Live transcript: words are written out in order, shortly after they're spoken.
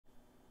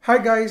Hi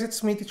guys,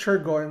 it's me Teacher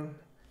Gon.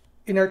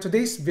 In our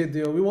today's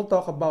video, we will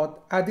talk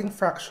about adding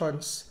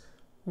fractions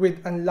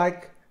with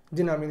unlike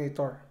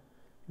denominator.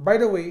 By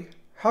the way,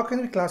 how can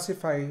we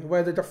classify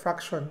whether the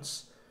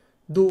fractions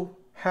do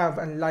have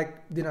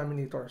unlike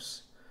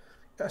denominators?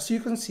 As you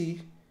can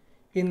see,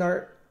 in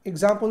our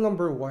example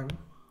number 1,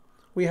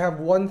 we have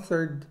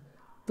 1/3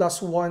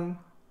 plus 1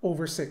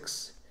 over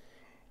 6.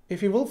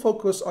 If you will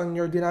focus on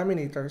your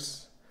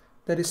denominators,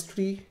 that is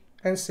 3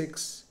 and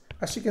 6,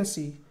 as you can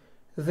see,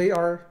 they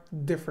are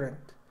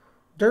different.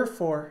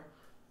 Therefore,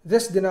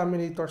 these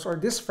denominators or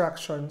these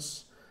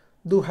fractions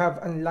do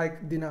have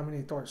unlike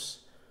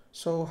denominators.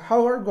 So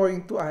how are we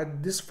going to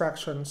add these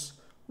fractions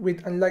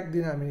with unlike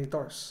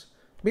denominators?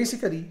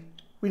 Basically,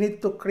 we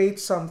need to create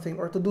something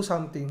or to do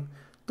something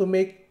to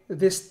make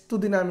these two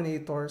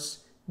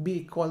denominators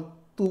be equal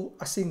to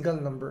a single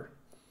number.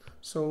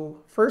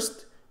 So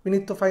first, we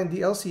need to find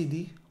the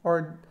LCD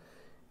or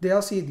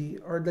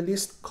the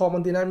least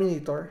common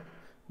denominator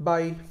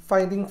by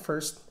finding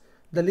first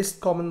the least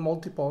common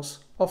multiples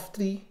of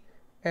 3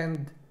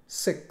 and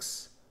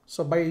 6.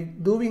 So by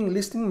doing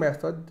listing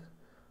method,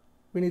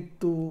 we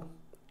need to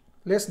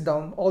list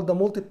down all the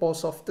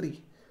multiples of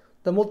 3.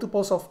 The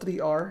multiples of 3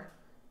 are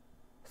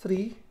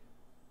 3,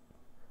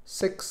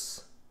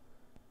 6,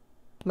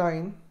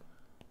 9,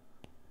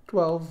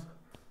 12,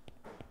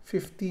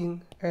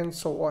 15, and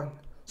so on.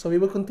 So we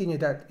will continue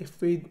that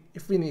if we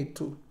need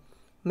to.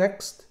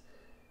 Next,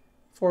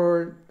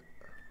 for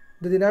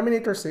the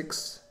denominator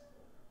 6,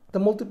 the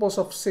multiples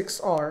of 6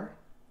 are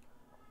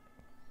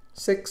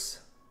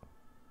 6,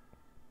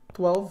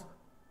 12,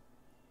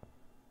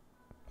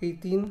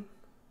 18,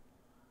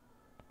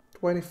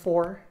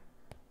 24,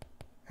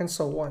 and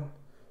so on.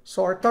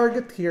 So our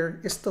target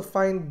here is to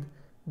find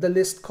the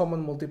least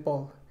common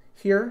multiple.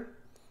 Here,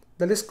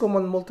 the least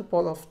common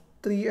multiple of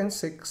 3 and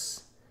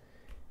 6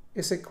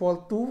 is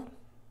equal to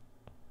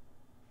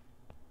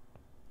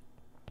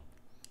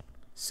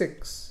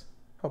 6.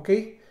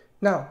 Okay?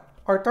 Now,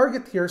 our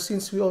target here,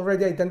 since we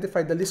already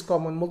identified the least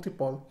common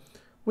multiple,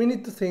 we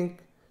need to think,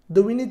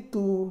 do we need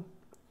to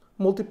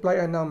multiply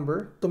a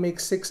number to make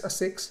 6 a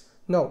 6?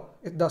 No,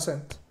 it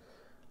doesn't.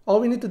 All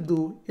we need to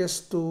do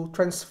is to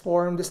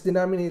transform this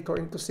denominator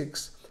into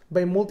 6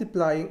 by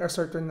multiplying a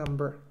certain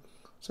number.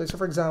 So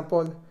for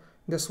example,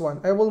 this one,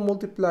 I will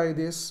multiply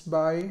this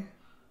by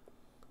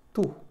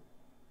 2.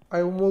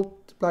 I will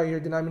multiply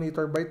your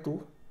denominator by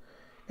 2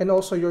 and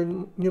also your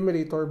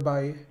numerator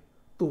by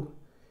 2.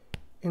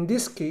 In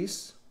this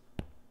case,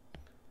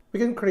 we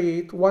can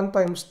create 1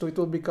 times 2, it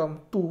will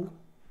become 2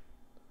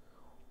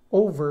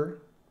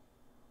 over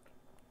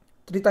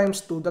 3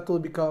 times 2, that will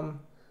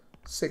become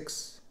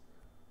 6,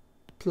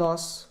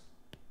 plus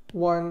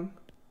 1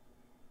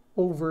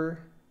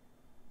 over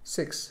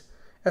 6.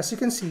 As you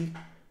can see,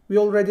 we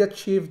already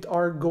achieved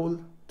our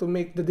goal to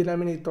make the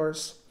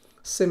denominators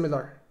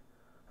similar,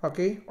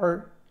 okay,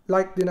 or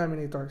like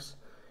denominators.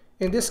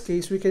 In this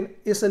case, we can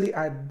easily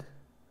add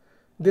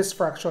these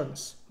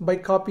fractions by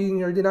copying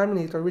your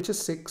denominator, which is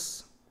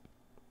 6,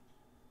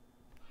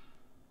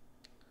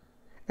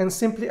 and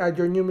simply add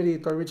your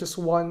numerator, which is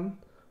 1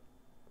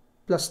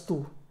 plus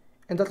 2,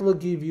 and that will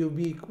give you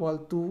b equal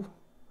to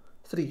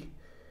 3.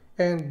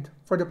 And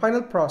for the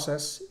final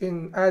process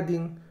in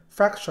adding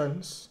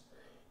fractions,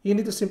 you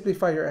need to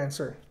simplify your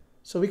answer.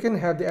 So we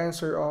can have the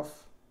answer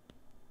of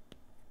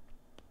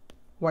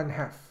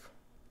 1/2.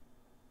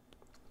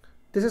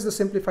 This is the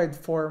simplified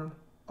form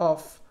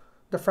of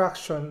the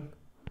fraction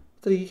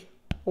 3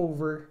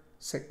 over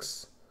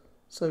 6.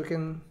 So we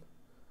can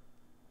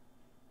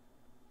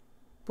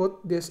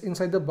put this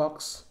inside the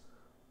box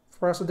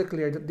for us to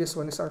declare that this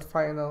one is our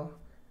final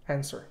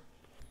answer.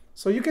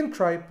 So you can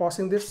try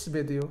pausing this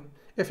video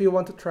if you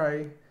want to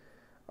try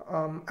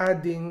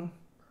adding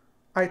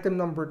item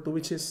number 2,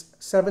 which is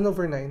 7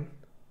 over 9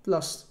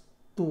 plus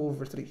 2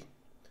 over 3.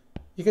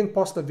 You can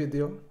pause the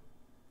video.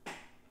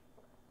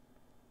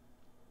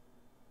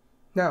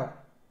 Now,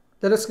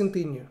 let us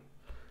continue.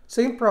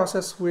 Same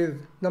process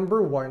with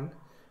number 1.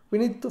 We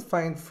need to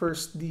find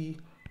first the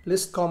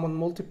least common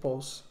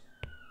multiples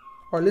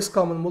or least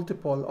common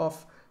multiple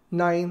of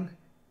 9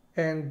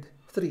 and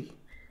 3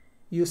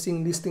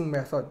 using listing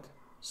method.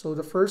 So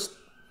the first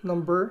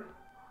number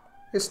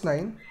is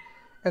 9,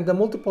 and the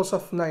multiples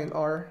of 9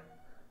 are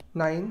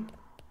 9,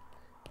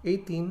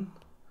 18,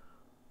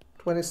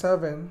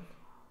 27,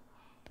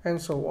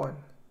 and so on.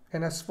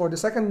 And as for the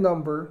second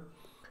number,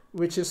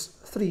 which is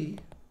 3,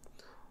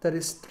 that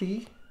is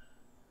 3,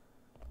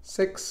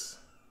 6,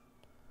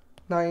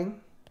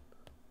 9,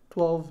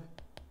 12,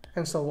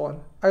 and so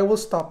on. I will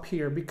stop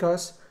here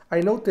because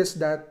I noticed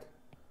that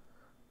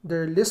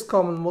their least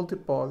common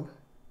multiple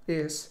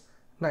is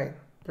 9.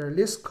 Their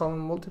least common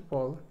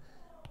multiple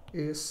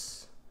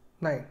is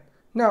 9.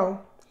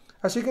 Now,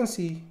 as you can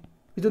see,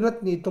 we do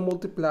not need to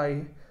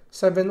multiply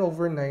 7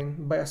 over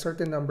 9 by a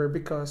certain number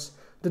because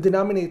the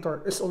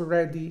denominator is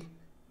already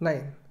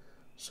 9.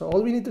 So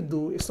all we need to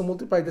do is to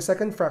multiply the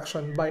second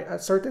fraction by a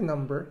certain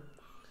number,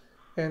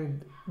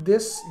 and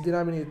this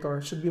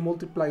denominator should be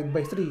multiplied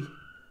by 3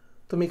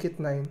 to make it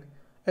 9,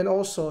 and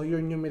also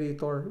your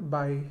numerator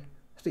by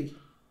 3.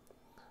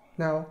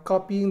 Now,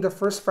 copying the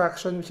first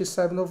fraction, which is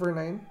 7 over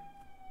 9,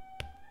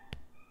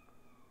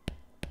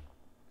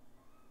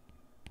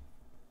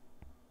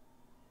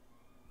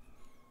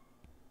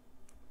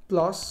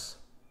 plus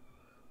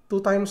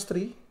 2 times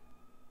 3,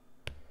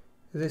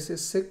 this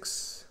is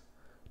 6,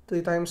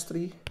 3 times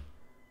 3,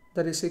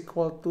 that is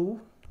equal to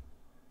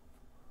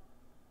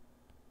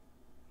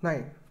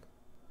 9.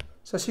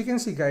 So as you can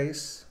see,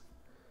 guys,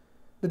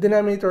 the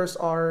denominators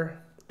are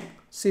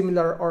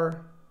similar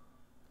or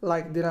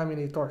like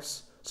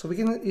denominators. So we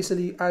can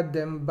easily add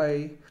them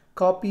by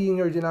copying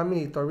your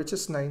denominator, which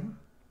is 9,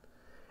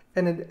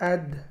 and then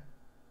add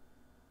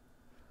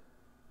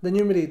the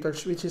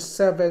numerators, which is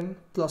 7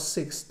 plus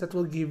 6. That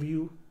will give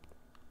you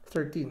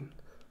 13.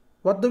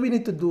 What do we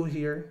need to do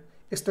here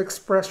is to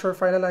express your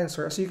final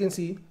answer. As you can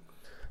see,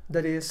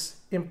 that is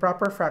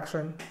improper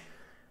fraction.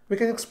 We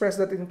can express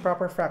that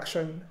improper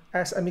fraction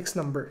as a mixed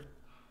number.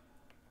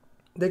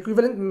 The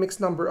equivalent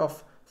mixed number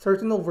of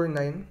 13 over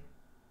 9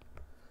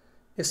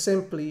 is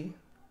simply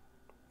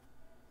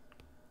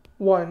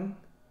 1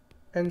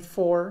 and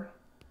 4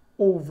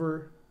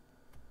 over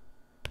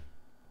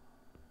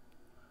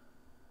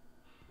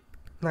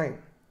 9.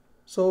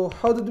 So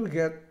how did we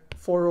get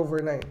 4 over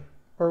 9?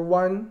 Or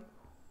 1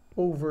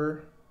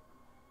 over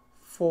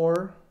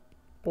 4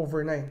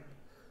 over 9.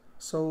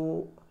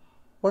 So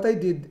what I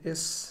did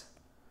is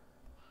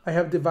I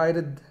have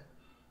divided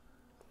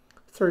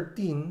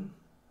 13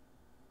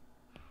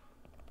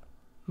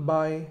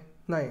 by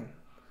 9.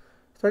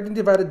 13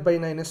 divided by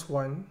 9 is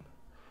 1.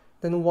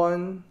 Then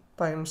 1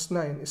 times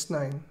 9 is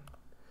 9.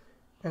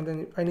 And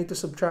then I need to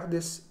subtract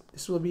this.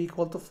 This will be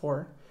equal to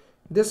 4.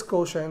 This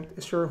quotient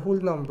is your whole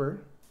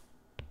number.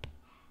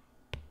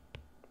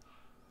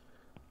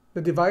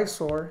 The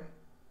divisor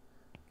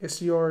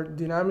is your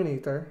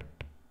denominator.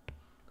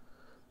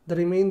 The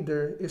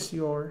remainder is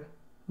your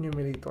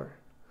numerator.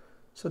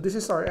 So this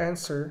is our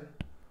answer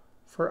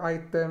for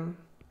item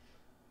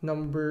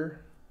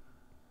number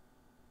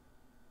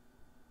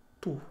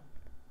 2.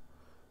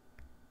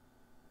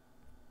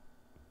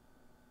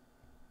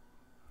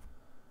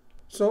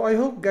 So I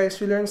hope, guys,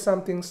 you learned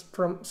something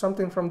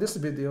from this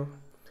video,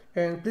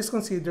 and please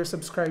consider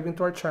subscribing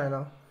to our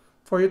channel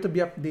for you to be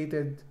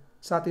updated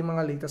sa ating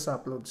mga latest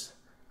uploads.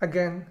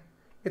 Again,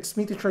 it's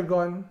me, Teacher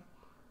Gon.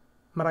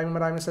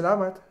 Maraming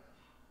salamat.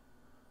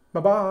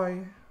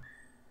 Bye-bye!